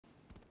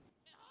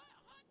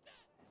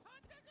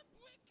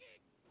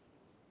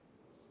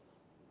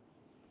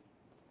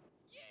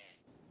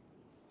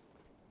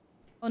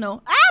Oh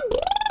no. Ah!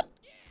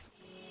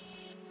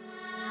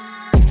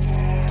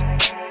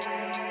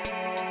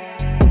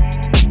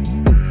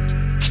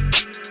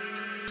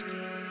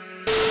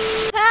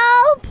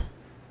 Help!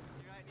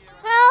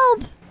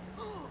 Help!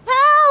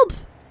 Help!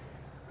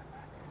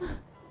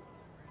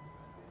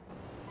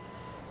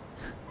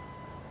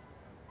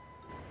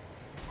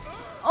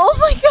 Oh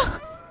my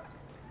god!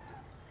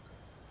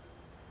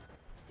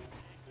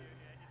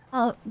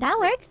 Oh, that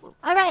works.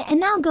 All right, and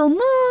now go moo.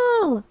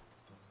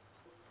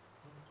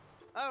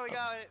 Oh, we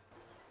got it.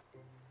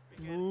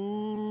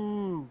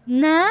 Ooh.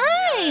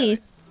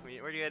 Nice.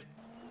 We're good.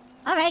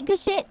 All right, good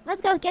shit.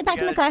 Let's go. Get back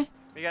in the car.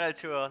 We got a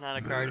tool, not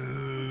a card.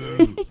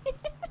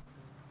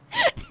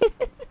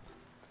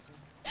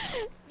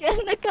 Get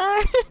in the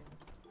car.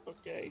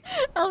 Okay.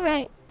 All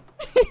right.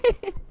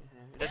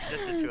 Just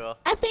a tool.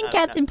 I think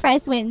Captain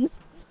Price wins.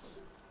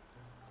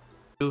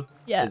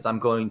 Yeah. Is I'm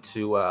going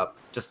to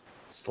just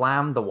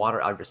slam the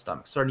water out of your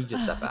stomach. Sir, I need you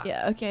to step back.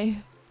 Yeah. Okay.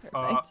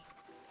 Perfect.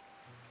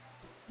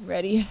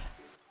 Ready.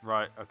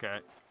 Right, okay.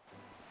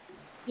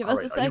 Give All us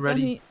right, a are you second.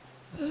 ready?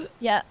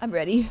 Yeah, I'm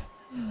ready.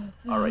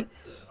 All right.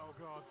 Oh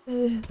god.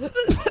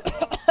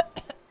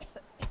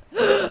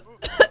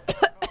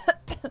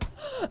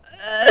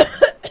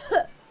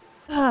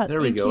 There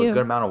we Thank go. you. A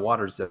good amount of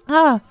water zip.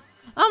 Oh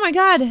my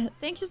god.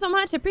 Thank you so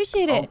much. I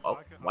appreciate it. Oh,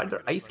 why are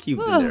there ice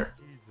cubes in there?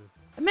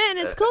 Man,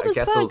 it's cold I as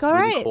guess fuck. it was All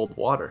really right. cold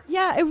water.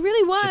 Yeah, it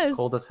really was. It's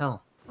cold as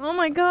hell. Oh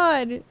my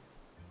god.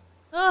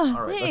 Oh,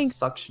 All right, let's thanks.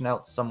 suction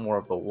out some more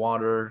of the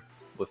water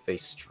with a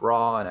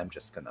straw, and I'm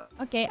just gonna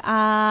Okay.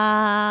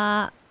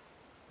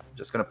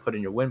 put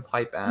in your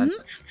windpipe and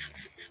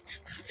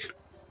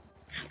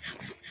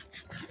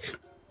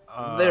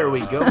there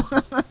we go.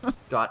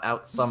 Got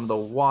out some of the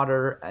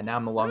water, and now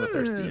I'm no longer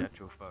thirsty. Yeah,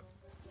 true fuck.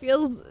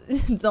 Feels.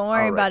 Don't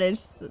worry All right. about it.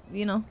 Just,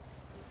 you know.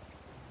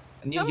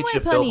 And you Come can get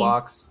your with, fill honey.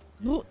 box.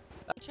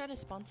 Try to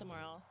spawn somewhere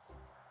else.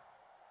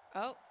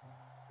 Oh.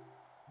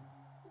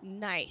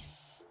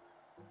 Nice.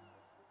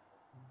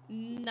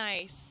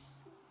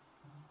 Nice.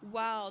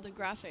 Wow, the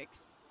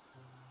graphics.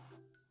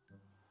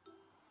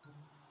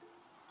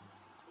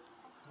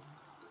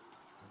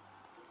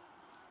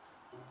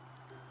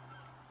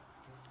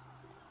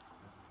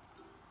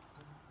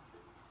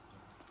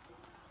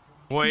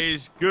 What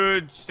is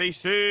good,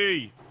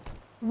 Stacy?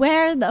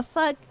 Where the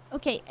fuck?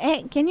 Okay.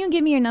 Hey, can you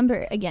give me your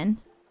number again?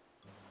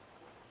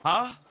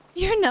 Huh?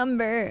 Your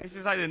number. This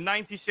is like the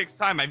 96th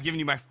time I've given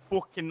you my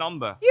fucking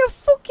number. Your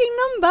fucking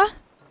number.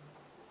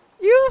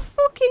 Your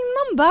fucking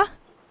number.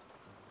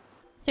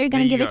 So you're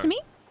gonna There you give it go. to me?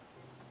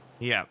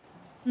 Yeah.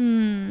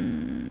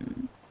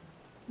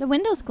 The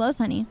window's closed,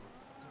 honey.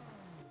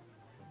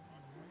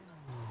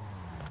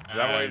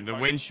 The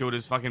windshield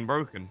is fucking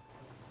broken.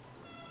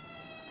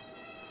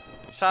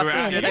 Stop Screw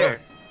out it. here.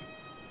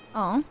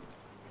 Oh.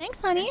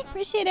 Thanks, honey.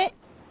 Appreciate it.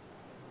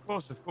 Of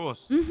course, of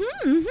course.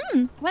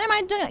 When am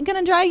I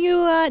gonna draw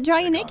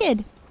you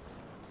naked?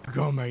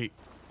 Go, mate.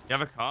 You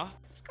have a car?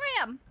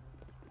 Scram!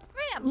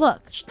 Scram!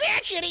 Look.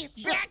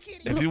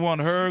 If you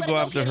want her, go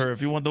after her.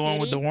 If you want the one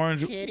with the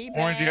orange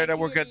hair that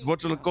work at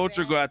Butcher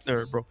Culture, go after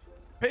her, bro.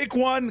 Pick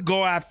one,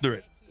 go after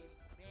it.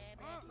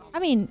 I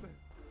mean,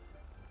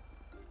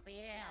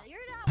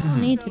 I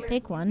don't need to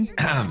pick one.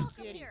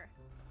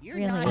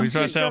 Really. Or you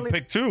trying to say I'll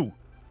pick two?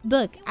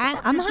 Look,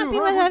 I'm happy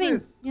with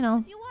having, you know,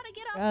 If you want to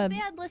get off the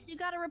bad list, you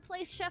got to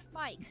replace Chef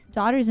Mike.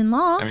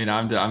 daughters-in-law. I mean,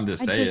 I'm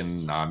just I saying.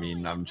 just- I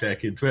mean, I'm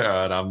checking Twitter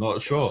and I'm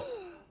not sure.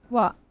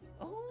 What?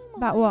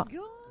 About what?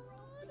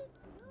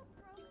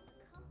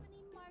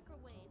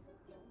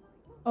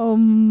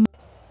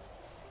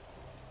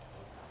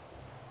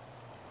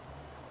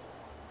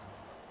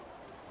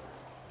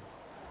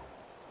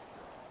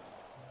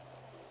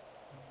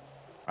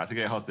 I have to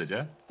get hostage,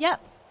 yeah?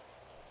 Yep.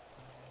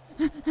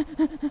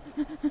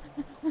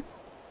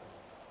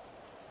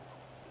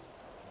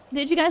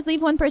 Did you guys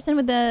leave one person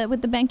with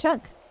the bank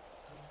truck?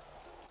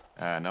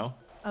 No.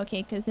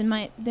 Okay, because they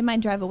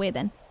might drive away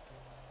then.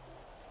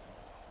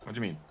 What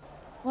do you mean?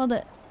 Well,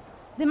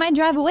 they might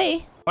drive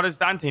away. Why does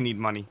Dante need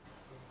money?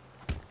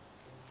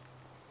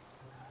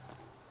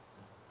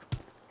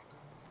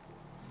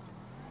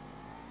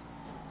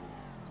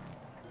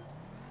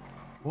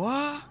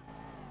 What?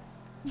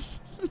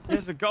 He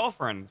has a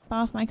girlfriend.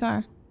 Off my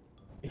car.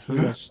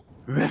 Yes.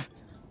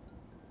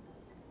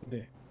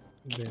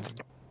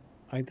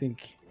 I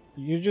think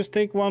you just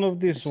take one of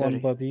this one,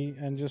 buddy,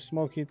 and just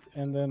smoke it,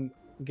 and then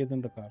get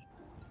in the car.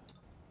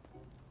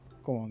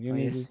 Come on, you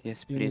need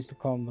you need to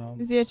calm down.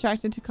 Is he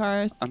attracted to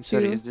cars? I'm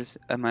sorry, is this,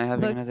 am I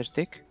having another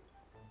stick?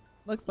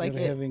 Looks like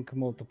You're it. having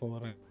multiple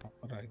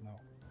right now.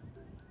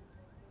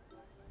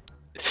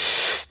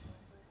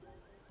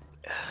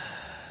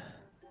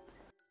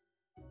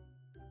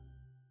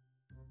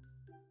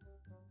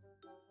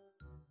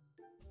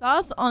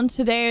 Thoughts on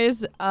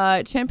today's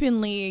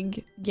Champion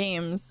League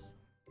games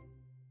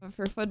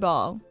for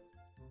football?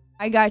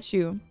 I got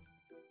you.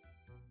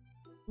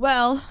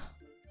 Well,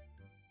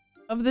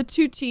 of the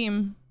two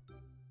team,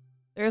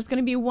 there's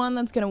gonna be one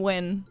that's gonna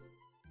win.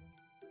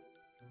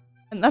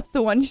 And that's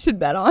the one you should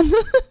bet on.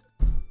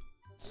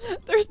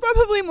 There's probably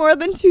probably more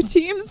than 2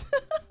 teams.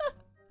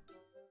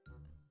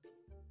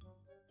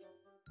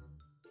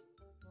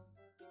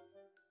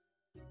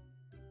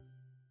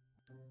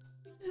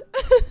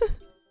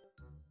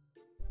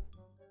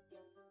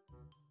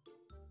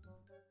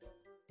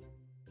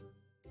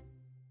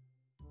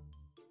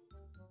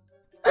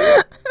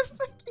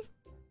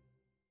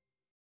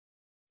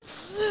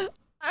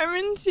 I'm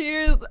in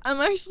tears.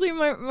 I'm actually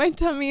my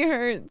tummy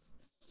hurts.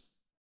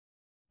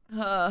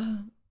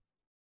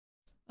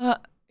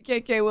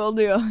 Okay, will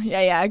do.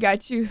 Yeah, I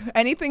got you.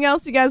 Anything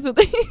else you guys would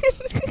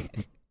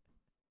think?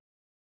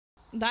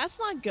 That's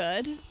not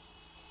good.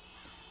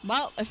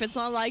 Well, if it's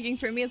not lagging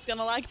for me, it's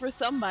gonna lag for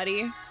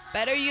somebody.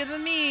 Better you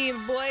than me,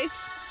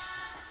 boys.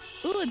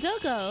 Ooh, a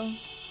doggo.